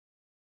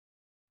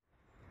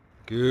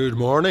Good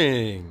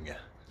morning.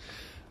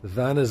 The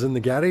van is in the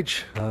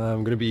garage.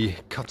 I'm going to be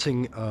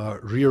cutting a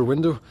rear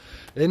window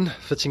in,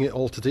 fitting it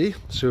all today.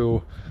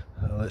 So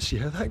let's see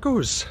how that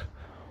goes.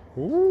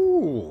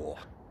 Ooh,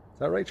 is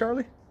that right,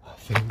 Charlie? I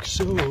think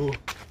so.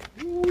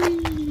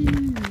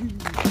 Whee!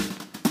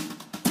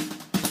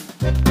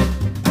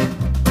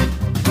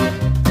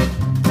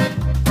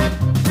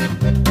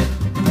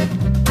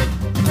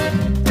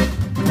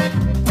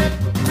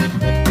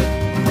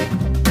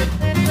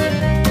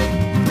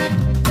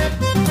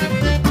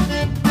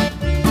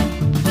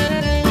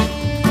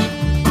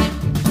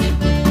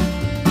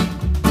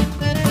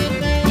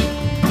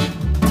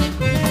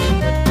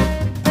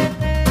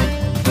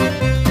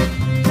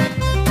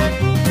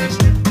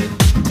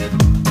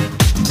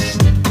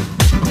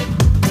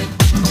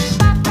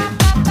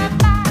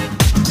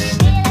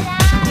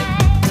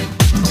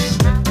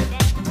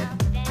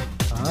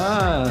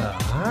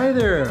 Hi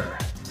there.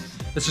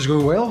 This is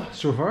going well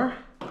so far.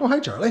 Oh, hi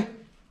Charlie.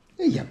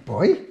 Hey, yeah,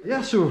 boy.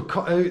 Yeah, so we've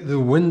cut out the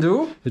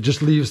window. It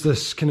just leaves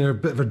this kind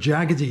of bit of a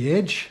jaggedy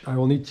edge I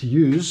will need to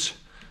use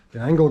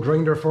the angle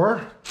grinder for.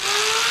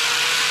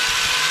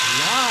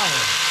 Wow.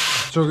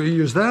 So I'm going to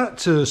use that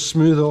to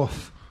smooth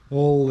off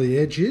all the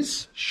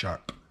edges.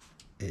 Sharp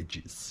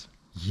edges.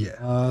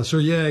 Yeah. So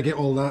yeah, get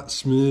all that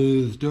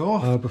smoothed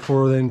off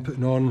before then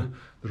putting on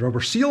the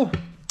rubber seal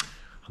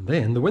and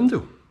then the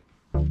window.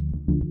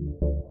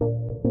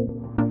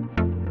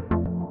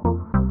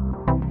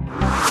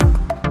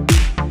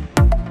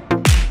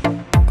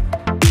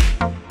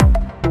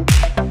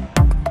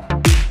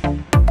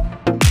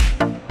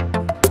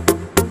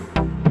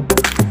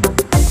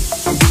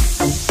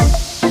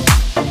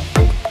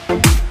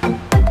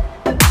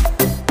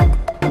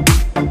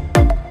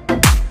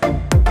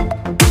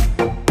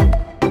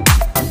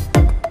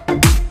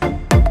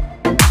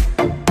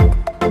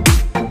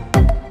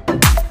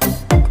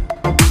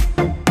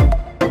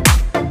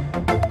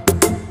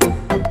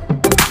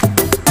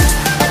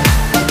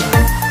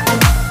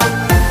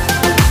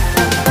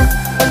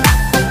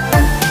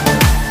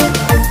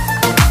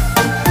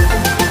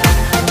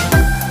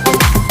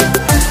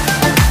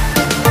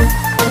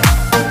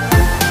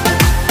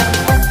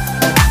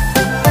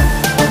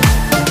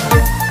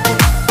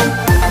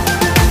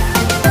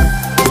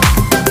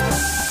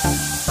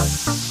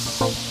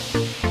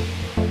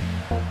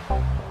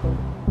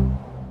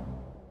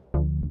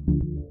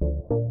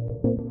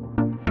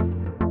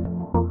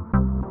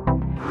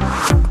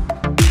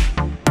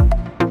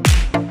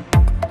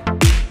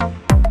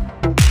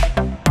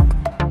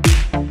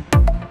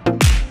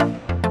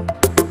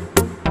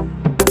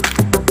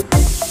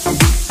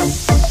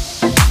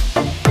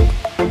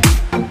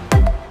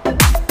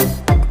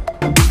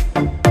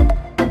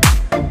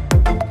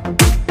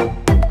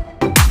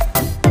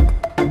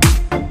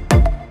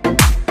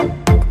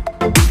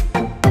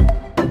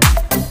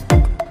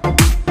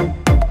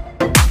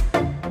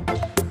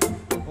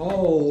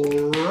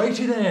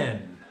 Alrighty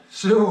then,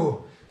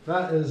 so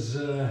that is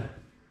the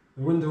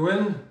window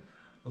in.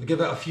 I'll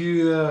give it a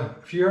few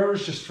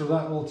hours just for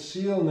that all to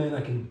seal, and then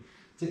I can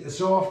take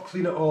this off,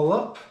 clean it all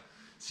up,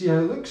 see how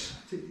it looks.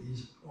 Take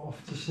these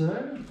off just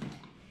now.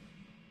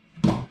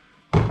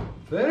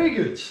 Very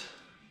good.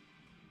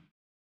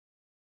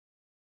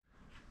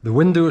 The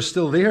window is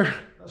still there,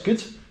 that's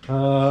good.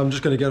 I'm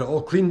just going to get it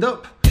all cleaned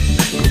up.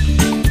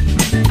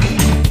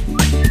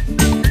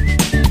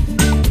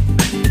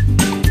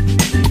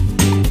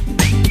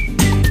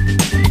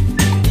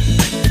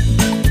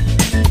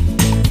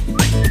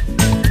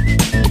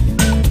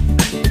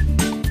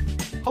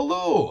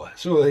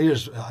 So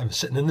I'm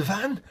sitting in the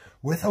van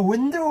with a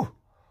window.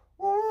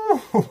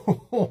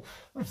 Oh,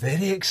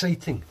 very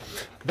exciting.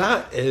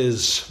 That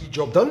is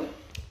job done.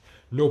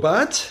 No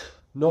bad.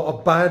 Not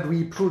a bad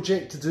wee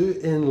project to do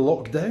in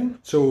lockdown.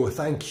 So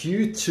thank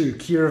you to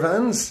Kia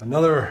Vans.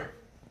 Another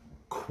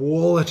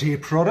quality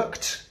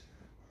product.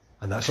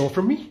 And that's all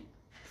from me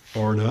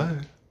for now.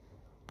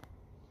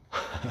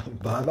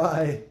 Bye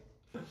bye.